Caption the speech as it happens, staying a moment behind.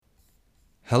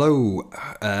Hello,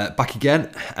 back again,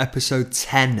 episode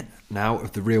 10 now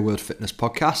of the Real World Fitness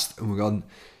Podcast, and we've gone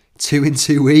 2 in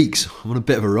 2 weeks. I'm on a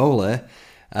bit of a roll here,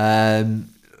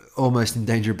 almost in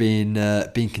danger of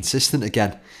being consistent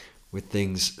again with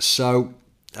things. So,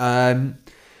 I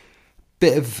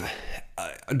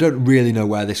don't really know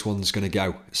where this one's going to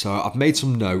go. So I've made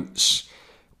some notes,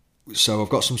 so I've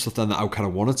got some stuff then that I kind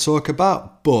of want to talk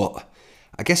about, but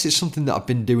I guess it's something that I've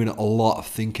been doing a lot of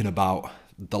thinking about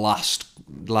the last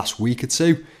week or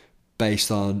two, based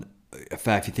on a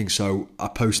fair few things. So I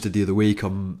posted the other week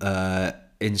on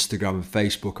Instagram and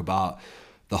Facebook about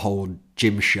the whole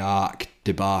Gymshark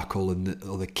debacle and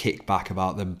the kickback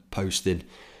about them posting,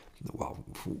 well,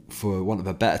 for want of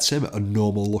a better term, a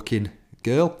normal looking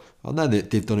girl. And then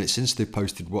they've done it since. They've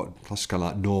posted that's kind of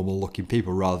like normal looking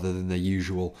people rather than the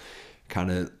usual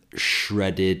kind of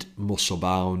shredded, muscle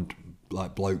bound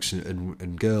like blokes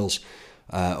and girls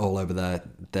all over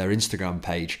their Instagram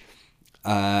page.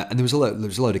 And there was a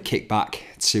load of kickback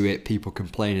to it, people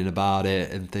complaining about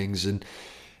it and things. And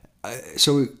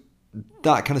so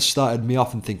that kind of started me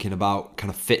off and thinking about kind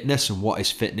of fitness and what is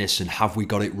fitness and have we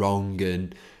got it wrong,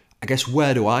 and I guess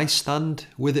where do I stand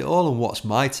with it all and what's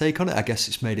my take on it. I guess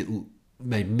it's made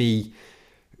me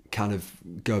kind of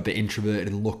go a bit introverted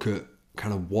and look at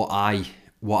kind of what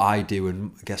I do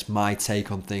and I guess my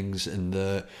take on things and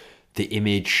the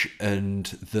image and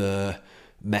the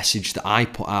message that I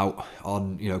put out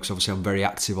on, because obviously I'm very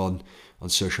active on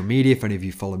social media, if any of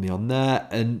you follow me on there.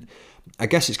 And I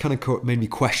guess it's kind of made me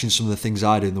question some of the things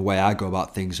I do and the way I go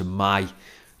about things and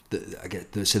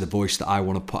the voice that I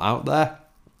want to put out there.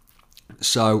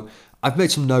 So I've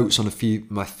made some notes on a few of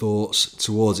my thoughts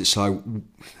towards it. So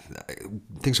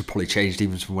things have probably changed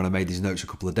even from when I made these notes a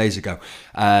couple of days ago.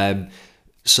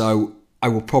 So I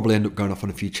will probably end up going off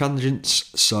on a few tangents.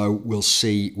 So we'll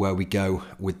see where we go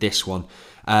with this one.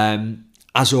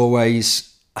 As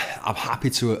always, I'm happy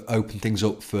to open things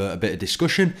up for a bit of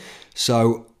discussion.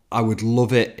 So I would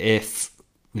love it if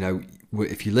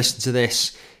you listen to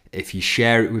this, if you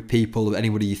share it with people,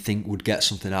 anybody you think would get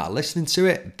something out of listening to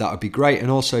it, that would be great. And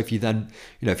also if you then,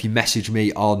 if you message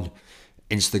me on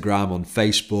Instagram, on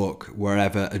Facebook,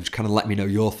 wherever, and just kind of let me know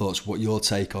your thoughts, what your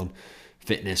take on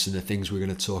fitness and the things we're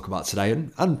going to talk about today,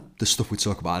 and the stuff we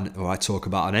talk about or I talk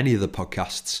about on any of the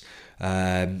podcasts,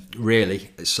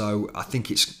 really. So I think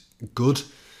it's good,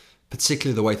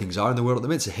 particularly the way things are in the world at the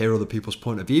minute, to hear other people's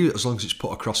point of view, as long as it's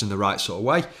put across in the right sort of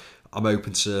way. I'm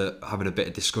open to having a bit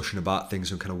of discussion about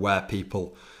things and kind of where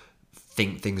people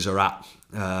think things are at,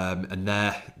 and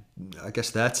their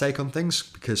take on things,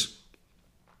 because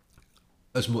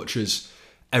as much as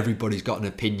everybody's got an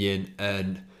opinion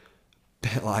and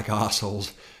bit like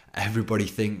arseholes, everybody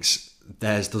thinks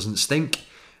theirs doesn't stink.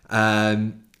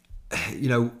 I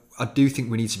do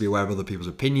think we need to be aware of other people's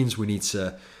opinions. We need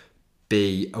to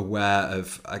be aware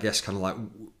of, I guess, kind of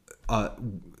like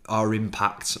our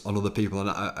impact on other people. And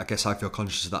I guess I feel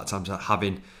conscious of that at times, that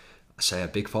having, say, a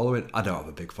big following. I don't have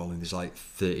a big following. There's like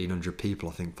 1,300 people,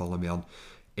 I think, follow me on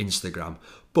Instagram.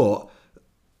 But,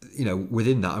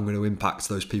 within that, I'm going to impact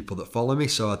those people that follow me.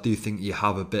 So I do think you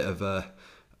have a bit of a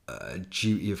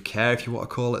duty of care, if you want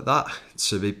to call it that,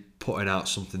 to be putting out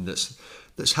something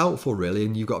that's helpful, really,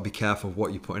 and you've got to be careful of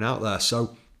what you're putting out there.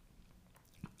 So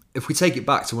if we take it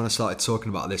back to when I started talking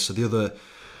about this, so the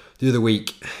other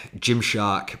week,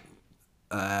 Gymshark,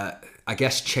 I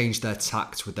guess, changed their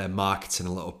tact with their marketing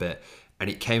a little bit, and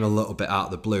it came a little bit out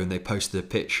of the blue, and they posted a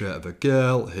picture of a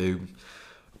girl who,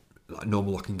 like,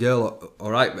 normal looking girl,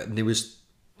 all right, and there was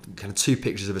kind of two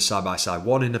pictures of her side by side,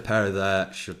 one in a pair of their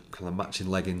kind of matching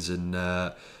leggings and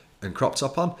crop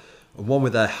top on, and one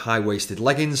with their high-waisted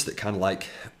leggings that kind of like,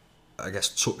 I guess,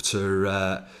 tucked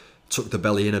the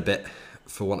belly in a bit,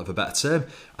 for want of a better term,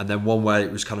 and then one where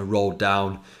it was kind of rolled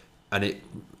down and it,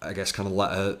 I guess, kind of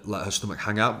let her stomach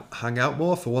hang out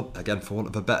more, for want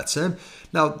of a better term.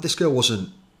 Now, this girl wasn't,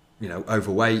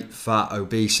 overweight, fat,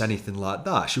 obese, anything like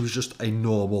that. She was just a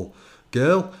normal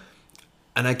girl.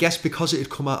 And I guess because it had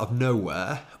come out of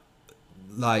nowhere,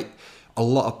 like, a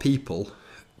lot of people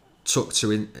took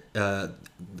to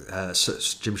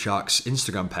Gymshark's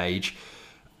Instagram page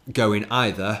going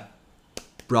either,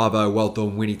 bravo, well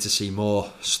done, we need to see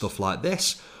more stuff like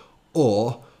this,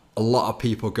 or a lot of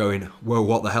people going, well,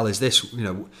 what the hell is this?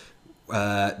 They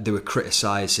were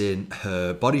criticising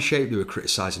her body shape, they were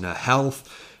criticising her health.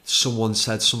 Someone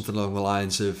said something along the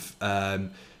lines of,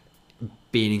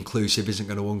 being inclusive isn't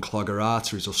going to unclog her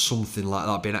arteries, or something like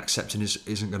that. Being accepting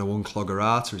isn't going to unclog her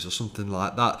arteries, or something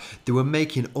like that. They were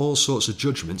making all sorts of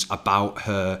judgments about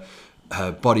her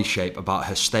body shape, about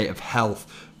her state of health,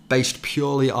 based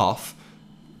purely off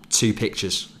two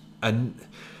pictures. And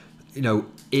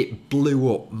it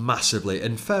blew up massively.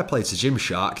 And fair play to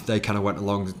Gymshark, they kind of went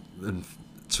along and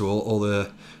to all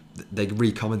the, they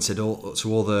re-commented to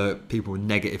all the people with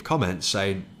negative comments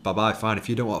saying, bye-bye, fine, if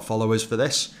you don't want followers for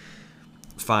this,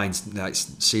 fine, like,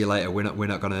 see you later, we're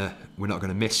not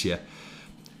gonna miss you.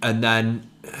 And then,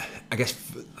 I guess,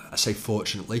 I say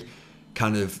fortunately,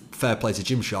 kind of fair play to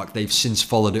Gymshark, they've since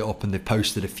followed it up and they've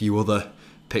posted a few other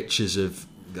pictures of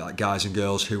like guys and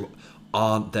girls who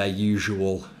aren't their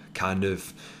usual kind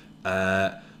of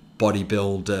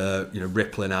bodybuilder,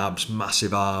 rippling abs,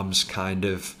 massive arms, kind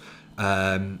of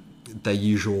their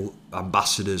usual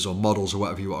ambassadors or models or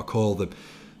whatever you want to call them.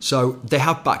 So they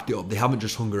have backed it up. They haven't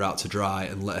just hung her out to dry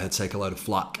and let her take a load of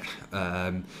flack.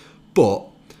 But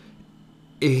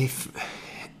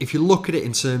if you look at it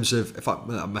in terms of, if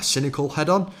I'm a cynical head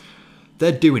on,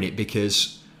 they're doing it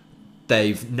because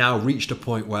they've now reached a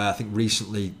point where I think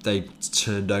recently they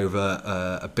turned over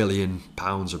 £1 billion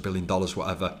or $1 billion,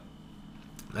 whatever.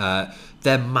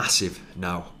 They're massive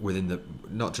now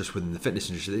not just within the fitness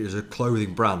industry. As a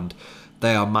clothing brand,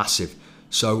 they are massive.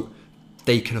 So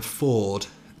they can afford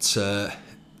to,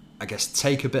 I guess,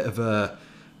 take a bit of a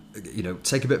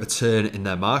turn in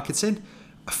their marketing,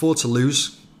 afford to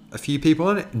lose a few people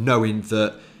on it, knowing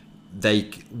that they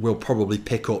will probably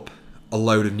pick up a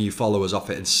load of new followers off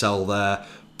it and sell their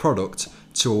product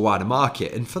to a wider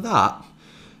market. And for that,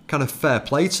 kind of fair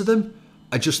play to them.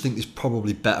 I just think there's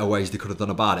probably better ways they could have done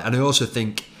about it. And I also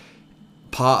think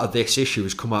part of this issue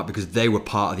has come out because they were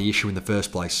part of the issue in the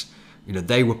first place.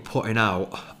 They were putting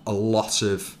out a lot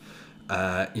of,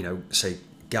 say,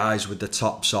 guys with the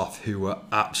tops off who were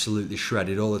absolutely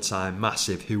shredded all the time,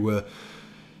 massive, who were,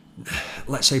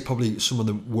 let's say, probably some of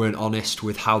them weren't honest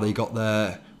with how they got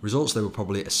their results. They were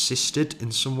probably assisted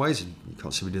in some ways, and you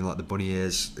can't see me doing like the bunny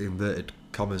ears, inverted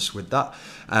commas with that.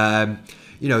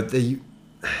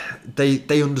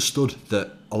 They understood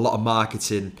that a lot of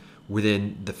marketing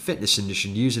within the fitness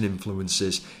industry using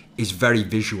influencers is very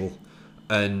visual,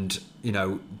 and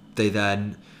they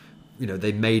then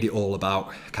they made it all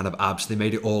about kind of abs. They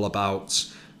made it all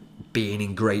about being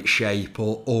in great shape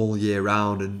all year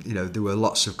round, and there were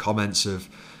lots of comments of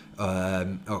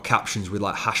or captions with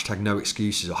like hashtag no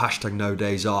excuses or hashtag no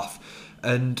days off.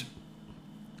 And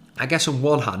I guess on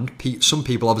one hand, some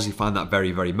people obviously find that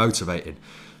very, very motivating.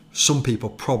 Some people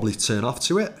probably turn off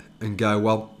to it and go,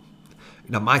 well,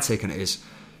 my take on it is,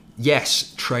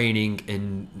 yes, training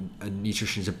and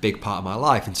nutrition is a big part of my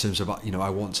life in terms of, I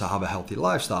want to have a healthy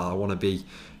lifestyle. I want to be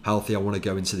healthy. I want to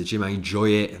go into the gym. I enjoy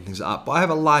it and things like that. But I have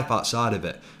a life outside of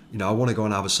it. I want to go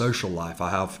and have a social life. I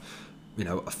have,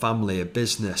 a family, a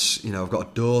business. I've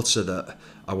got a daughter that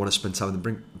I want to spend time with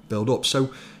and build up.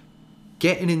 So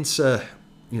getting into,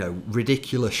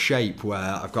 ridiculous shape where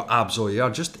I've got abs all year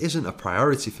just isn't a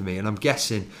priority for me. And I'm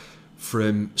guessing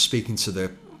from speaking to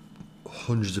the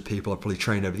hundreds of people I've probably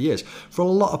trained over the years, for a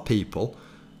lot of people,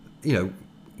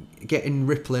 getting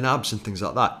rippling abs and things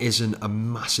like that isn't a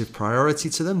massive priority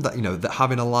to them. That that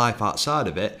having a life outside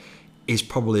of it is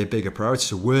probably a bigger priority.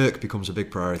 So work becomes a big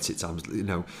priority at times.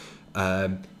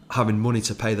 Having money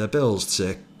to pay their bills,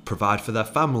 to provide for their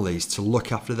families, to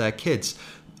look after their kids,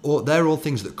 they're all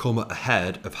things that come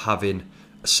ahead of having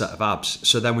a set of abs.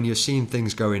 So then when you're seeing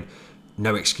things going,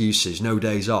 no excuses, no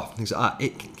days off, things like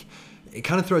that, it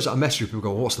kind of throws out a message. People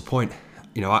go, well, what's the point?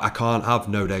 I can't have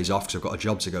no days off because I've got a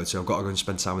job to go to. I've got to go and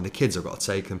spend time with the kids. I've got to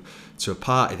take them to a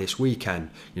party this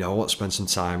weekend. I want to spend some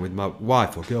time with my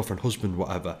wife or girlfriend, husband,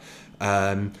 whatever.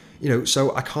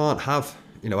 So I can't have,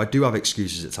 I do have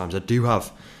excuses at times. I do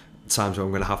have times where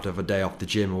I'm going to have a day off the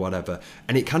gym or whatever.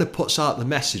 And it kind of puts out the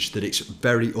message that it's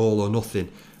very all or nothing.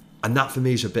 And that for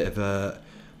me is a bit of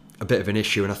an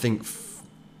issue. And I think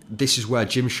this is where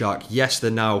Gymshark, yes, they're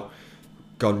now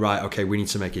gone, right, okay, we need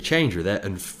to make a change with it,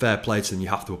 and fair play to them, you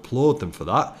have to applaud them for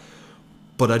that.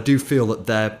 But I do feel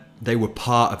that they were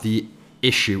part of the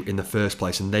issue in the first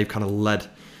place, and they've kind of led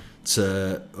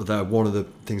to, they're one of the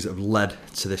things that have led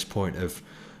to this point of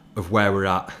where we're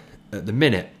at the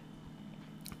minute.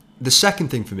 The second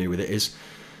thing for me with it is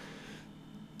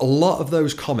a lot of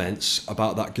those comments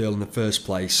about that girl in the first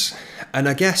place, and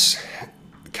I guess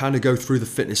kind of go through the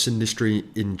fitness industry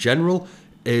in general,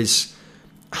 is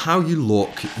how you look,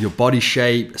 your body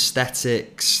shape,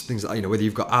 aesthetics, things like, whether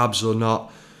you've got abs or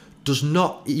not, does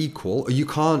not equal, or you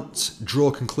can't draw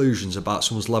conclusions about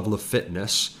someone's level of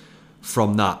fitness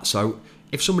from that. So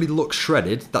if somebody looks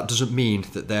shredded, that doesn't mean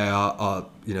that they are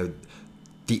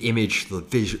the image, the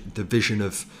vision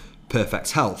of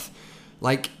perfect health.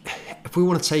 Like, if we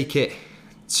want to take it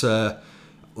to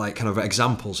like kind of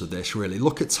examples of this, really,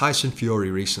 look at Tyson Fury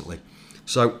recently.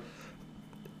 So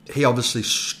he obviously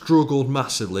struggled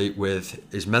massively with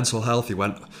his mental health. He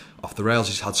went off the rails.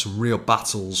 He's had some real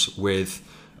battles with,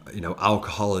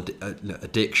 alcohol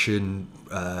addiction,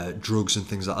 drugs and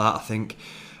things like that, I think.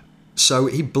 So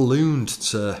he ballooned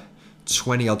to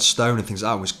 20 odd stone and things like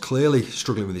that, and was clearly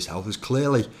struggling with his health, was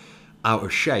clearly out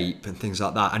of shape and things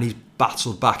like that. And he's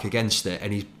battled back against it,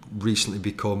 and he's recently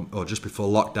become, or just before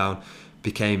lockdown,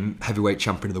 became heavyweight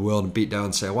champion of the world and beat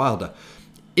Deontay Wilder.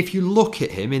 If you look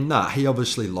at him in that, he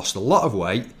obviously lost a lot of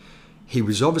weight. He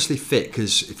was obviously fit,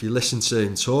 because if you listen to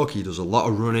him talk, he does a lot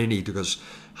of running. He does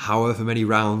however many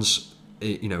rounds,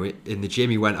 in the gym.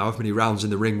 He went however many rounds in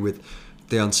the ring with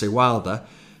Deontay Wilder.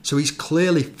 So he's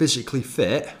clearly physically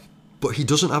fit, but he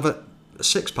doesn't have a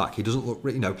six-pack. He doesn't look,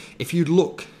 if you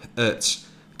look at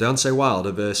Deontay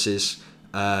Wilder versus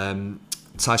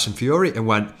Tyson Fury and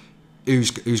went, who's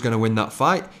going to win that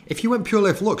fight? If you went purely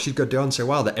off looks, you'd go Deontay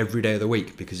Wilder every day of the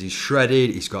week, because he's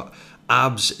shredded, he's got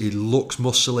abs, he looks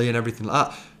muscly and everything like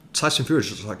that. Tyson Fury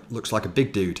just looks like a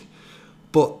big dude.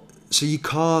 But so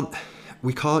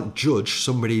we can't judge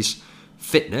somebody's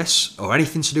fitness or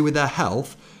anything to do with their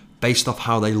health based off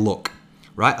how they look,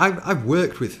 right? I've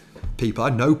worked with people, I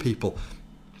know people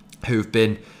who've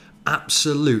been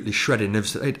absolutely shredded, and have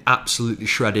stayed absolutely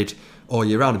shredded all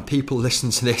year round. And people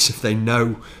listening to this, if they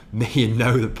know me and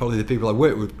know that probably the people I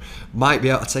work with, might be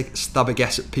able to take a stab a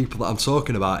guess at people that I'm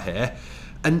talking about here.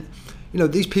 And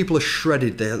these people are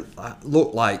shredded. They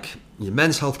look like your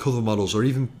Men's Health cover models, or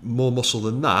even more muscle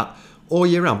than that, all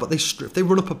year round. But if they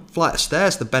run up a flight of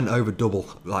stairs, they're bent over double,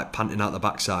 like panting out the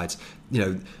backsides.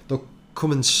 They'll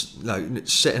come and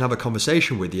sit and have a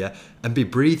conversation with you and be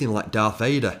breathing like Darth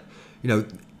Vader.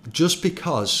 Just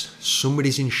because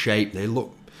somebody's in shape, they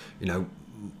look,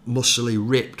 muscly,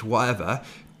 ripped, whatever,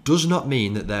 does not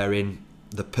mean that they're in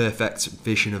the perfect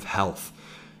vision of health.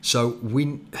 So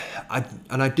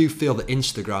I do feel that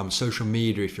Instagram, social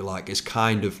media, if you like, is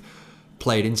kind of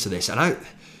played into this. And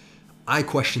I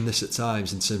question this at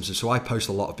times in terms of, so I post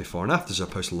a lot of before and afters. I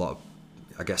post a lot of,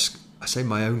 I guess, I say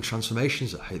my own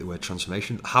transformations. I hate the word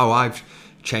transformation. How I've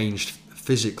changed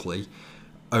physically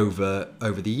over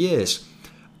the years.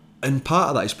 And part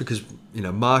of that is because,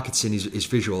 marketing is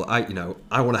visual. I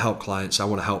want to help clients. I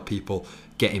want to help people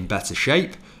get in better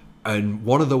shape. And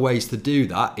one of the ways to do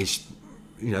that is,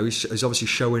 is obviously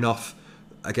showing off,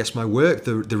 I guess, my work,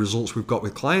 the results we've got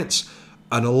with clients.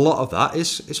 And a lot of that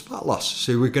is fat loss.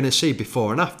 So we're going to see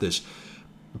before and afters.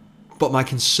 But my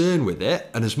concern with it,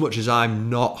 and as much as I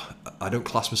don't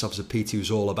class myself as a PT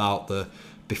who's all about the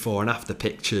before and after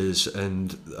pictures and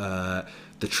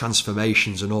the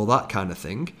transformations and all that kind of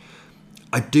thing,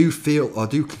 I do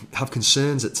have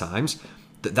concerns at times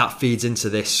that feeds into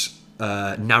this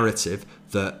narrative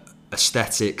that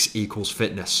aesthetics equals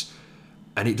fitness.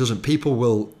 And it doesn't. People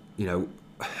will,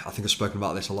 I think I've spoken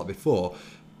about this a lot before,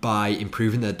 by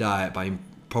improving their diet, by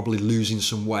probably losing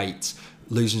some weight,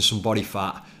 losing some body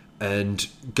fat, and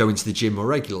going to the gym more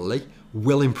regularly,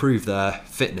 will improve their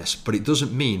fitness. But it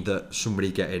doesn't mean that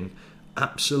somebody getting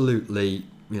absolutely,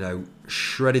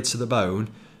 shredded to the bone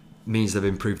means they've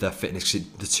improved their fitness.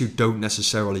 The two don't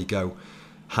necessarily go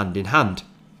hand in hand.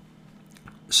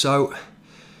 So,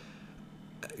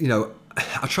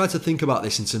 I try to think about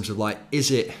this in terms of is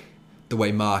it the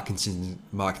way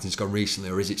marketing's gone recently,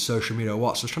 or is it social media or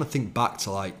what? So I was trying to think back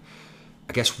to I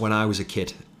guess when I was a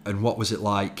kid, and what was it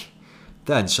like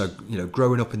then? So,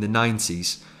 growing up in the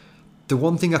 90s, the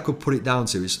one thing I could put it down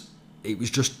to is it was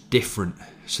just different.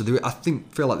 So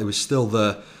feel like there was still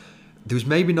there was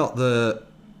maybe not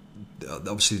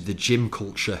obviously the gym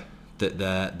culture that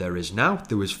there is now.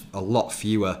 There was a lot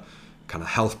fewer kind of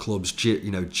health clubs,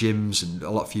 gyms, and a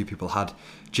lot few people had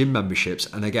gym memberships.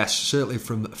 And I guess certainly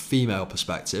from a female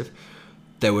perspective,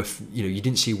 there were, you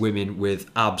didn't see women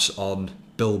with abs on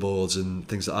billboards and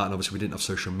things like that. And obviously we didn't have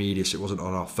social media, so it wasn't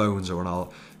on our phones or on our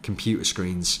computer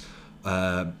screens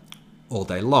all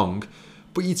day long.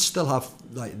 But you'd still have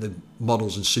the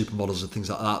models and supermodels and things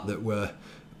like that were,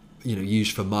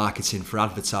 used for marketing, for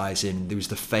advertising. There was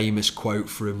the famous quote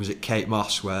from, was it Kate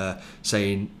Moss,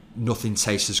 saying, "Nothing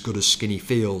tastes as good as skinny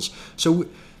feels." So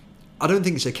I don't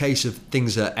think it's a case of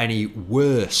things are any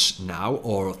worse now,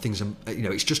 or things are,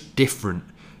 it's just different.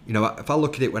 If I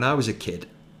look at it when I was a kid,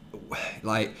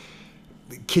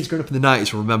 kids growing up in the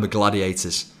 90s will remember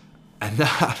Gladiators. And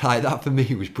that for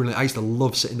me was brilliant. I used to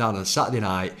love sitting down on a Saturday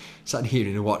night, sat here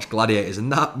and watch Gladiators.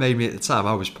 And that made me, at the time,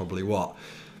 I was probably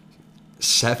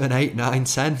 7, 8, 9,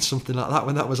 10, something like that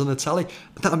when that was on the telly.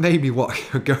 That made me go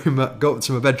up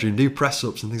to my bedroom, do press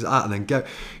ups and things like that, and then go,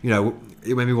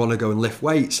 it made me want to go and lift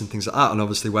weights and things like that. And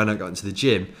obviously when I got into the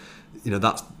gym,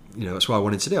 that's that's what I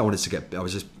wanted to do. I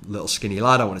was a little skinny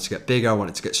lad. I wanted to get bigger. I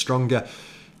wanted to get stronger.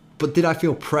 But did I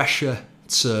feel pressure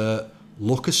to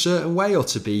look a certain way or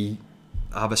to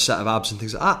have a set of abs and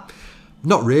things like that?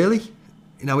 Not really.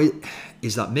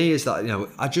 Is that me? Is that,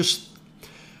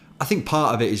 I think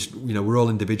part of it is, we're all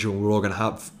individual. We're all going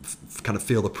to kind of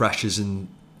feel the pressures and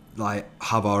like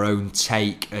have our own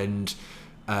take and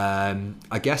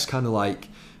I guess kind of like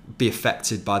be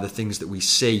affected by the things that we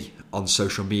see on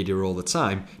social media all the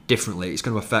time differently. It's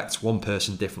going to affect one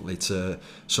person differently to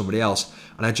somebody else.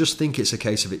 And I just think it's a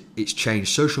case of it's changed.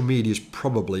 Social media's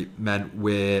probably meant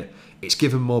where it's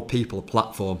given more people a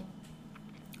platform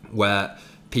where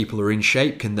people are in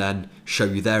shape can then show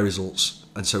you their results.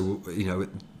 And so,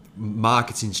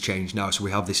 marketing's changed now. So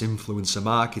we have this influencer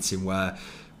marketing where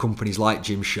companies like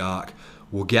Gymshark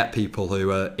will get people who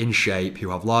are in shape, who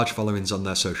have large followings on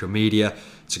their social media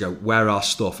to go wear our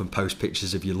stuff and post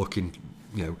pictures of you looking,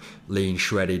 lean,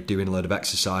 shredded, doing a load of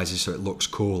exercises so it looks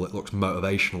cool, it looks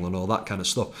motivational and all that kind of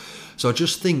stuff. So I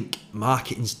just think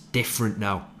marketing's different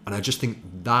now. And I just think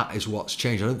that is what's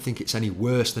changed. I don't think it's any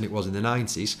worse than it was in the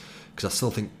 90s because I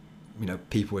still think,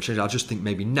 people were changing. I just think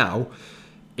maybe now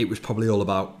it was probably all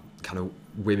about kind of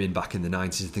women back in the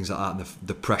 90s and things like that. And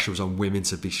the pressure was on women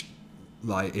to be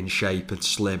like in shape and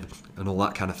slim and all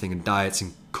that kind of thing, and diets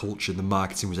and culture, the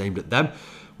marketing was aimed at them,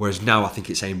 whereas now I think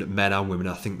it's aimed at men and women.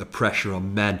 I think the pressure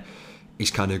on men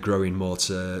is kind of growing more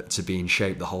to be in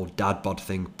shape. The whole dad bod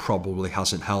thing probably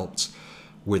hasn't helped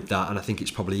with that, and I think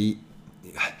it's probably,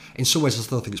 in some ways I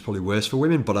still think it's probably worse for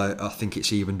women, but I think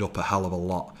it's evened up a hell of a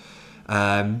lot.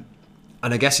 And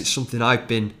I guess it's something I'm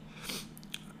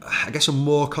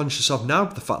more conscious of now,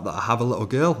 the fact that I have a little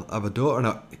girl, I have a daughter,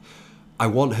 and I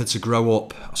want her to grow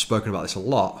up, I've spoken about this a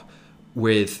lot,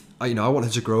 with, I want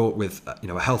her to grow up with,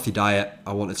 a healthy diet.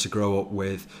 I want her to grow up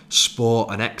with sport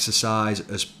and exercise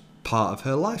as part of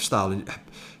her lifestyle, and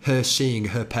her seeing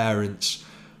her parents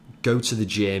go to the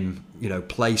gym,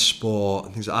 play sport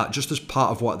and things like that, just as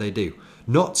part of what they do.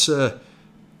 Not to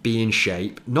be in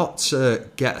shape, not to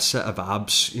get a set of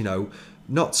abs,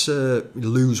 not to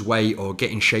lose weight or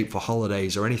get in shape for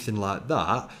holidays or anything like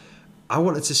that. I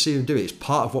wanted to see them do it. It's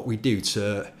part of what we do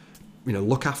to,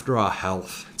 look after our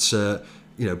health, to,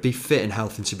 be fit and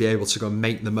healthy, and to be able to go and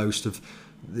make the most of,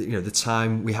 the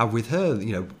time we have with her.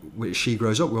 When she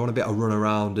grows up, we want to be able to run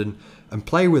around and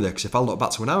play with her. Because if I look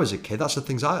back to when I was a kid, that's the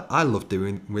things I loved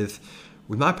doing with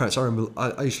my parents. I remember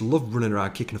I used to love running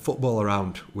around, kicking a football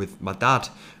around with my dad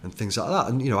and things like that.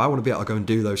 And, I want to be able to go and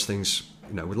do those things,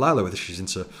 with Lila, whether she's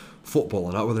into football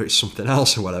or not, whether it's something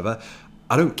else or whatever.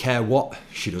 I don't care what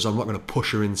she does. I'm not going to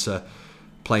push her into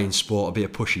playing sport or be a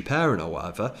pushy parent or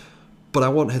whatever. But I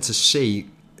want her to see,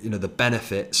 the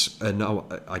benefits, and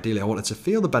ideally I want her to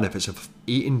feel the benefits of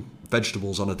eating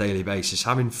vegetables on a daily basis,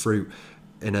 having fruit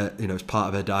in as part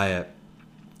of her diet,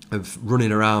 of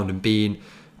running around and being,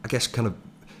 I guess, kind of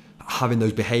having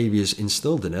those behaviours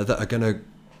instilled in her that are going to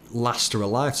last her a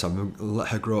lifetime and let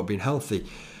her grow up being healthy.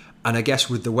 And I guess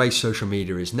with the way social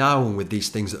media is now, and with these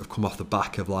things that have come off the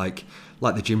back of like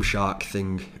the Gymshark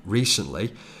thing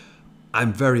recently,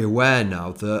 I'm very aware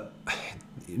now that,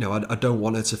 I don't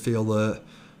want her to feel the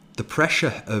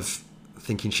pressure of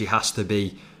thinking she has to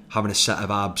be having a set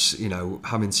of abs,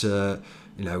 having to,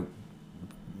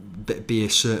 be a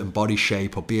certain body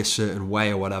shape or be a certain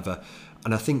way or whatever.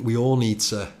 And I think we all need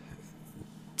to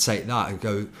take that and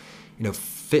go,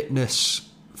 fitness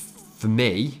for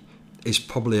me is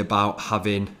probably about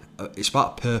it's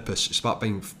about purpose. It's about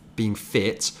being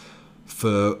fit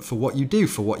for what you do,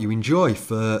 for what you enjoy,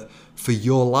 for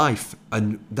your life.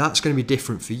 And that's going to be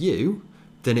different for you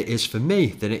than it is for me,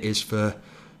 than it is for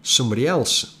somebody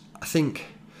else. I think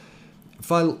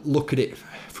if I look at it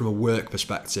from a work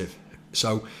perspective,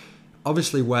 so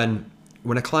obviously when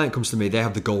a client comes to me, they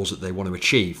have the goals that they want to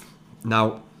achieve.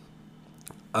 Now,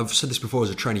 I've said this before as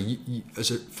a trainer,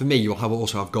 for me, you'll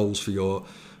also have goals for your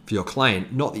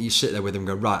client. Not that you sit there with them and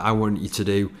go, right, I want you to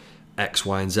do X,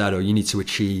 Y, and Z, or you need to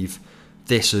achieve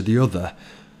this or the other.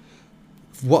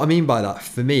 What I mean by that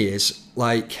for me is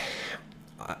like,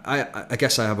 I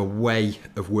guess I have a way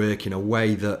of working, a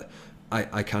way that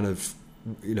I kind of,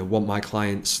 want my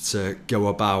clients to go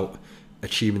about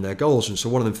achieving their goals. And so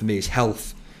one of them for me is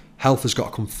health. Health has got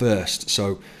to come first.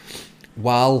 So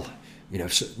while,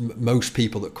 most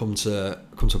people that come to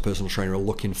a personal trainer are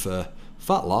looking for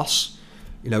fat loss,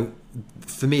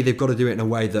 for me, they've got to do it in a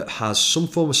way that has some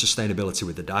form of sustainability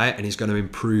with the diet and is going to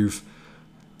improve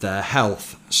their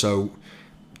health. So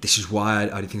this is why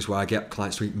I do things where I get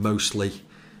clients to eat mostly,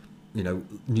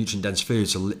 nutrient-dense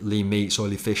foods, so lean meats,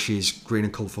 oily fishes, green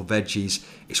and colourful veggies.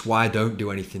 It's why I don't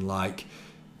do anything like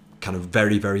kind of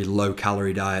very, very low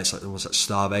calorie diets, like almost like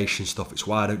starvation stuff. It's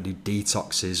why I don't do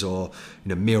detoxes or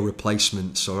meal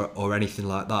replacements or anything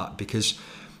like that, because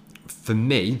for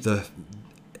me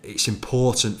it's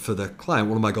important for the client.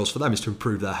 One of my goals for them is to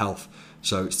improve their health.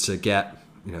 So it's to get,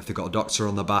 if they've got a doctor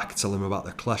on their back telling them about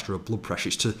their cholesterol, blood pressure,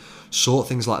 it's to sort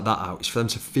things like that out. It's for them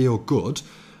to feel good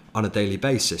on a daily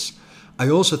basis. I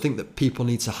also think that people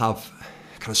need to have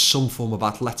kind of some form of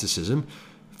athleticism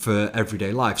for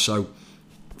everyday life. So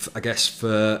I guess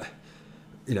for,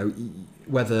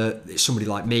 whether it's somebody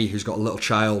like me who's got a little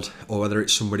child, or whether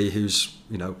it's somebody who's,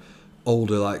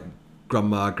 older, like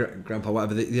grandma, grandpa,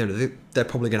 whatever, they're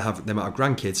probably going to have the amount of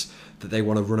grandkids that they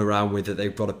want to run around with, that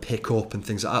they've got to pick up and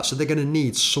things like that. So they're going to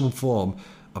need some form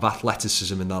of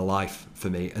athleticism in their life for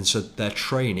me. And so their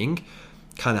training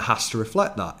kind of has to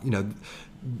reflect that.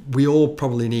 We all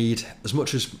probably need, as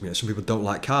much as some people don't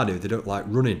like cardio, they don't like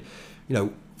running,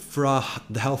 for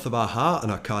the health of our heart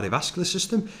and our cardiovascular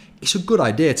system, it's a good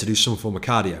idea to do some form of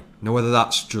cardio. Whether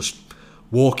that's just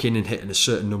walking and hitting a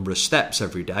certain number of steps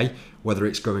every day, whether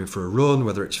it's going for a run,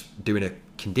 whether it's doing a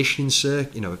conditioning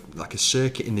circuit, like a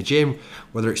circuit in the gym,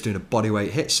 whether it's doing a bodyweight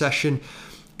HIIT session,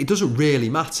 it doesn't really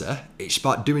matter. It's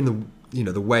about doing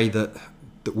the way that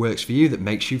works for you, that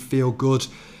makes you feel good.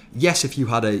 Yes, if you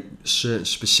had a certain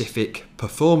specific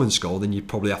performance goal, then you'd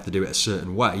probably have to do it a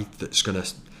certain way that's going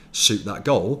to suit that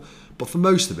goal. But for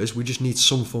most of us, we just need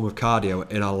some form of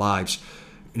cardio in our lives.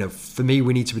 For me,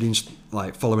 we need to be doing,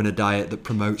 like, following a diet that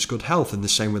promotes good health, and the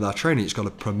same with our training. It's got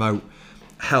to promote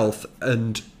health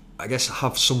and, I guess,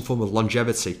 have some form of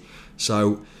longevity.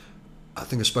 So I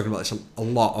think I've spoken about this a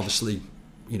lot. Obviously,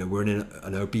 we're in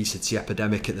an obesity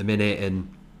epidemic at the minute, and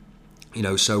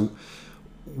so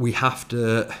we have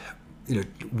to,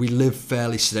 we live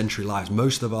fairly sedentary lives.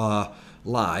 Most of our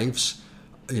lives,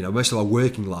 most of our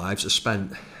working lives are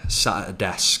spent sat at a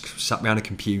desk, sat behind a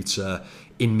computer,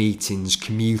 in meetings,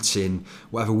 commuting,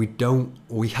 whatever.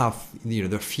 We have,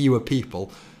 there are fewer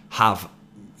people have,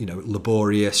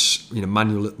 laborious,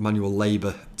 manual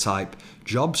labor type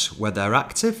jobs where they're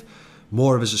active.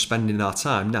 More of us are spending our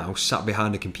time now sat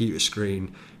behind a computer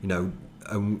screen,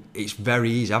 and it's very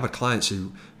easy. I have clients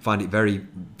who find it very,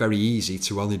 very easy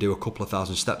to only do a couple of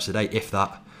thousand steps a day, if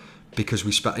that, because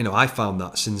we spent, I found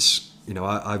that since,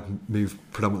 I've moved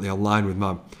predominantly online with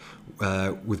my,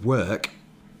 with work,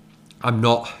 I'm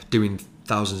not doing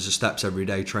thousands of steps every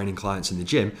day training clients in the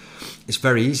gym. It's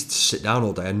very easy to sit down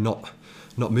all day and not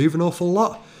move an awful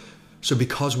lot. So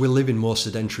because we're living more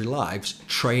sedentary lives,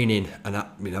 training and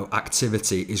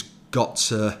activity it's got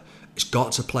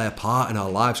to play a part in our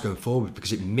lives going forward,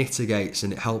 because it mitigates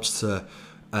and it helps to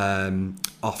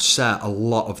offset a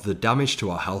lot of the damage to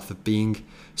our health of being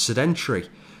sedentary.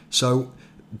 So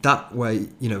that way,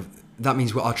 that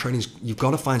means what our training is, you've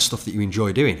got to find stuff that you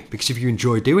enjoy doing, because if you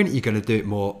enjoy doing it, you're going to do it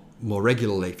more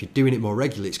regularly. If you're doing it more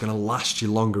regularly, it's going to last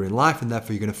you longer in life, and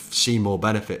therefore you're going to see more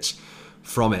benefits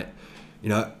from it.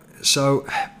 So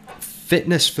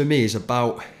fitness for me is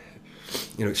about,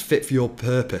 it's fit for your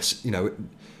purpose.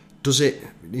 Does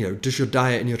your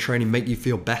diet and your training make you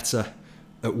feel better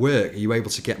at work? Are you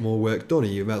able to get more work done? Are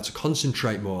you able to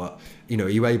concentrate more? Are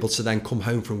you able to then come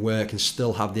home from work and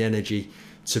still have the energy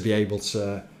to be able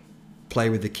to play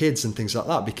with the kids and things like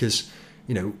that? Because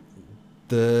you're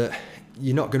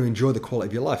not going to enjoy the quality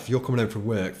of your life if you're coming home from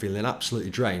work feeling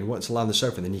absolutely drained, wanting to lie on the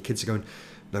sofa, and then your kids are going,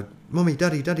 "No, mummy,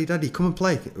 daddy, come and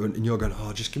play," and you're going,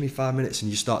 "Oh, just give me 5 minutes," and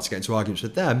you start to get into arguments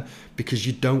with them because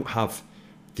you don't have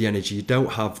the energy, you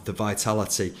don't have the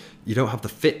vitality, you don't have the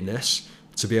fitness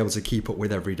to be able to keep up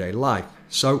with everyday life.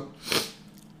 So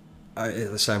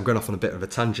let's say I'm going off on a bit of a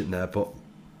tangent there, but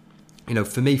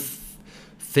for me,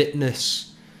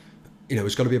 fitness,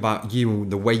 it's got to be about you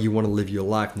and the way you want to live your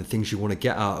life and the things you want to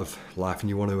get out of life and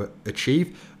you want to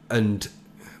achieve. And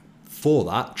for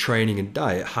that, training and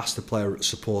diet has to play a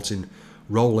supporting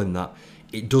role in that.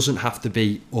 It doesn't have to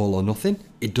be all or nothing.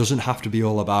 It doesn't have to be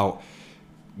all about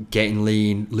getting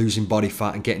lean, losing body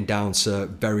fat, and getting down to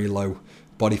very low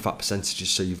body fat percentages.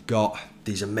 So you've got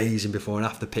these amazing before and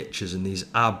after pictures and these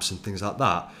abs and things like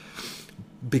that.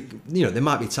 There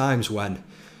might be times when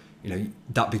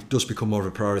that does become more of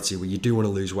a priority, where you do want to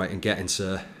lose weight and get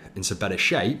into better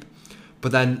shape,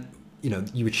 but then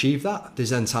you achieve that.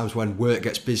 There's then times when work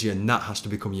gets busier and that has to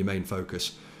become your main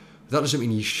focus. That doesn't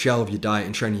mean you shelve your diet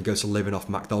and training, you go to living off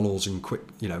McDonald's and quick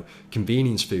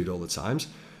convenience food all the times.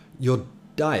 Your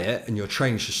diet and your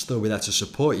training should still be there to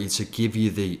support you, to give you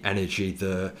the energy,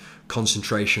 the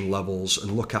concentration levels,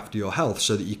 and look after your health,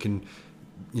 so that you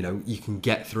can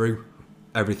get through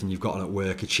everything you've got on at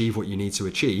work, achieve what you need to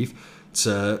achieve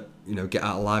to get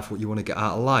out of life what you want to get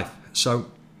out of life.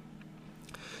 So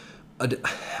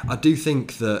I do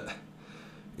think that,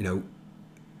 you know,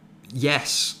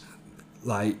 yes,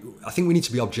 like, I think we need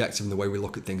to be objective in the way we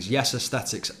look at things. Yes,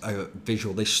 aesthetics are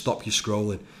visual. They stop you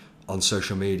scrolling on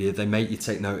social media. They make you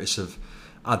take notice of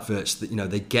adverts that, you know,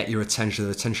 they get your attention,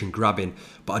 they're attention grabbing.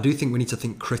 But I do think we need to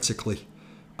think critically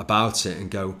about it and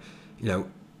go, you know,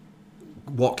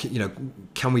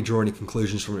 can we draw any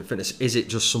conclusions from it? Fitness, is it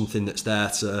just something that's there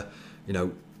to, you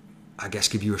know, I guess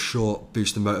give you a short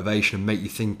boost of motivation and make you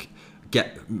think,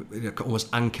 almost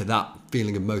anchor that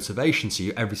feeling of motivation to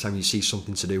you every time you see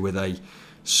something to do with a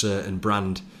certain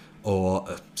brand or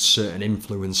a certain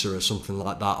influencer or something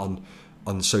like that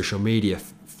on social media?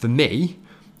 For me,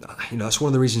 you know, that's one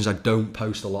of the reasons I don't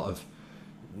post a lot of,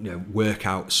 you know,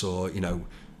 workouts or, you know,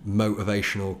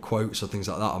 motivational quotes or things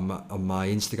like that on my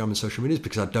Instagram and social media,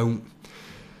 because I don't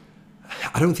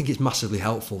think it's massively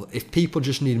helpful. If people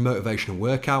just need motivational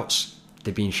workouts,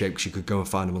 they'd be in shape, because you could go and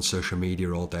find them on social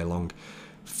media all day long.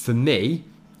 For me,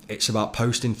 it's about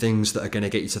posting things that are going to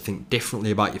get you to think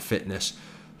differently about your fitness,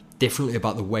 differently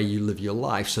about the way you live your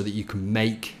life, so that you can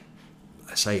make,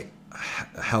 let's say,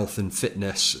 health and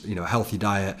fitness, you know, a healthy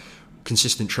diet,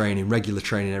 consistent training, regular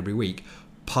training every week,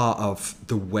 part of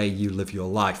the way you live your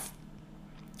life.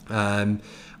 And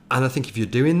I think if you're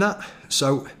doing that,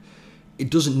 so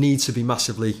it doesn't need to be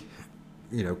massively,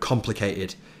 you know,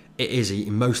 complicated. It is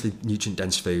eating mostly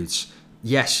nutrient-dense foods.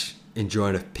 Yes,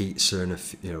 enjoying a pizza and a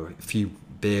few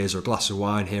beers or a glass of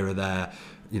wine here or there,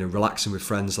 you know, relaxing with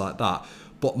friends like that.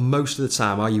 But most of the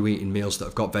time, are you eating meals that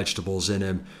have got vegetables in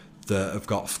them, that have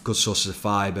got good sources of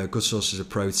fibre, good sources of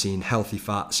protein, healthy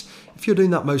fats? If you're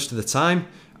doing that most of the time,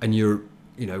 and you're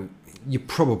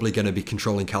probably going to be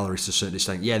controlling calories to a certain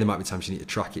extent. Yeah, there might be times you need to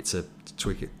track it to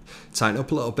tweak it, tighten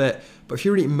up a little bit. But if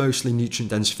you're eating mostly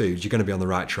nutrient-dense foods, you're going to be on the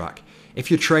right track. If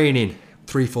you're training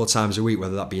 3-4 times a week,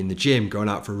 whether that be in the gym, going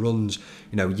out for runs,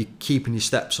 you know, you're keeping your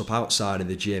steps up outside of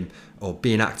the gym, or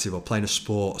being active, or playing a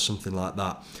sport or something like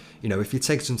that. You know, if you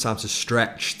take some time to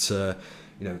stretch, to,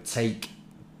 you know, take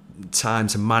time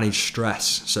to manage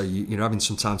stress, so you're having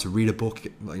some time to read a book,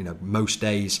 you know, most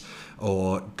days,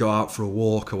 or go out for a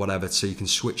walk or whatever, so you can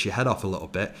switch your head off a little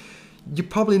bit, you're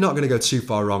probably not going to go too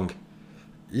far wrong.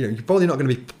 You know, you're probably not going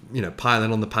to be, you know,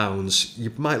 piling on the pounds.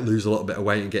 You might lose a little bit of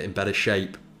weight and get in better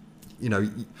shape. You know,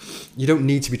 you don't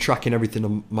need to be tracking everything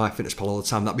on MyFitnessPal all the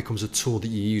time. That becomes a tool that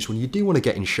you use when you do want to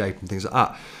get in shape and things like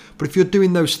that. But if you're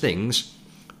doing those things,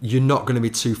 you're not going to be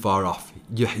too far off.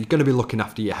 You're going to be looking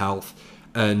after your health,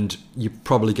 and you're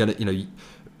probably going to, you know,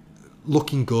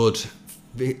 looking good,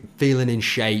 feeling in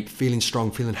shape, feeling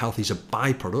strong, feeling healthy is a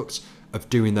byproduct of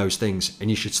doing those things. And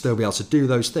you should still be able to do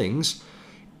those things,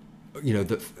 you know,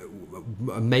 that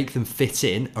make them fit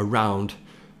in around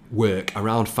work,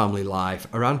 around family life,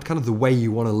 around kind of the way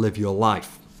you want to live your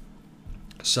life.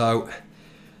 So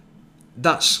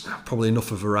that's probably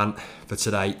enough of a rant for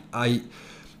today.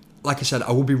 Like I said,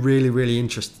 I will be really, really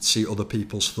interested to see other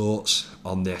people's thoughts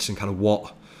on this, and kind of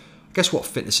what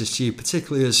fitness is to you,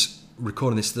 particularly as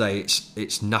recording this today,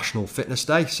 it's National Fitness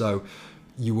Day. So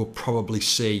you will probably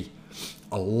see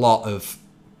a lot of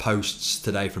posts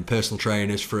today from personal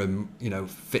trainers, from, you know,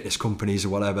 fitness companies or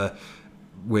whatever,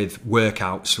 with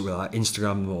workouts, with like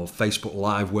Instagram or Facebook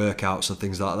Live workouts and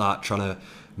things like that, trying to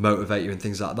motivate you and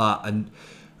things like that. And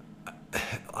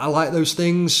I like those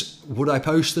things. Would I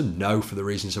post them? No, for the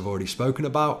reasons I've already spoken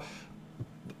about.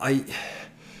 I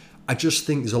just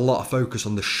think there's a lot of focus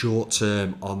on the short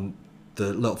term, on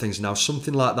the little things. Now,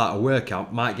 something like that, a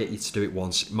workout, might get you to do it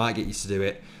once, it might get you to do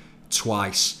it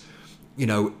twice. You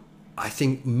know, I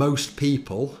think most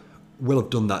people will have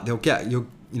done that. They'll get, you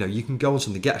know, you can go on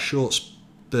something, get a short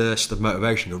burst of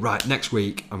motivation, go, right, next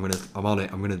week I'm on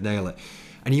it, I'm gonna nail it.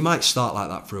 And you might start like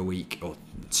that for a week or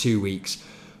 2 weeks,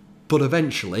 but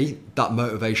eventually that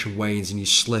motivation wanes and you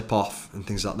slip off and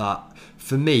things like that.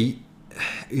 For me,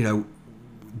 you know,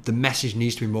 the message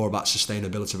needs to be more about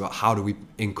sustainability, about how do we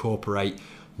incorporate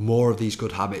more of these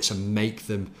good habits and make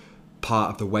them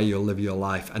part of the way you'll live your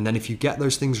life. And then if you get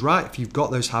those things right, if you've got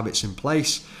those habits in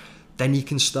place, then you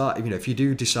can start, you know, if you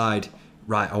do decide,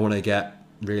 right, I want to get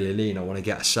really lean, I want to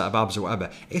get a set of abs or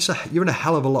whatever, you're in a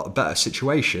hell of a lot better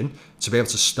situation to be able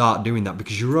to start doing that,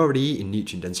 because you're already eating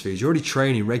nutrient-dense foods, you're already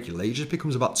training regularly. It just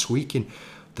becomes about tweaking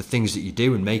the things that you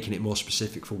do and making it more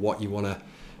specific for what you want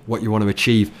to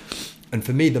achieve. And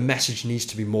for me, the message needs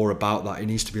to be more about that. It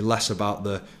needs to be less about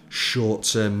the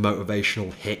short-term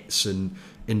motivational hits and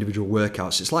individual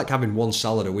workouts. It's like having one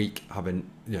salad a week,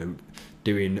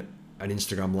 doing an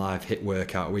Instagram live hit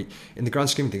workout a week. In the grand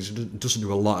scheme of things, it doesn't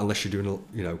do a lot unless you're doing,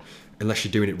 unless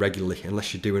you're doing it regularly,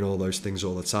 unless you're doing all those things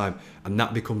all the time. And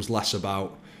that becomes less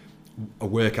about a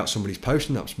workout somebody's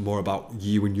posting. That's more about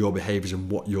you and your behaviours and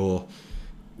what you're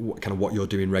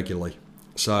doing regularly.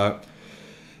 So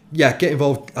yeah, get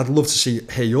involved. I'd love to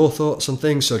hear your thoughts on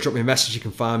things. So drop me a message. You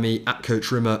can find me at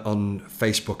Coach Rimmer on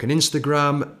Facebook and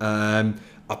Instagram.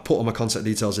 I put all my contact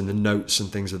details in the notes and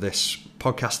things of this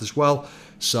podcast as well.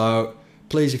 So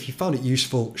please, if you found it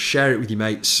useful, share it with your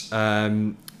mates.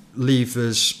 Leave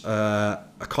us a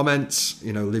comment,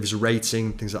 leave us a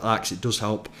rating, things like that, because it does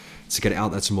help to get it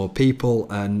out there to more people.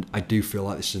 And I do feel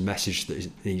like this is a message that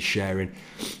needs sharing.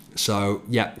 So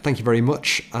yeah, thank you very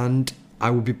much. And I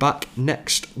will be back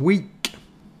next week.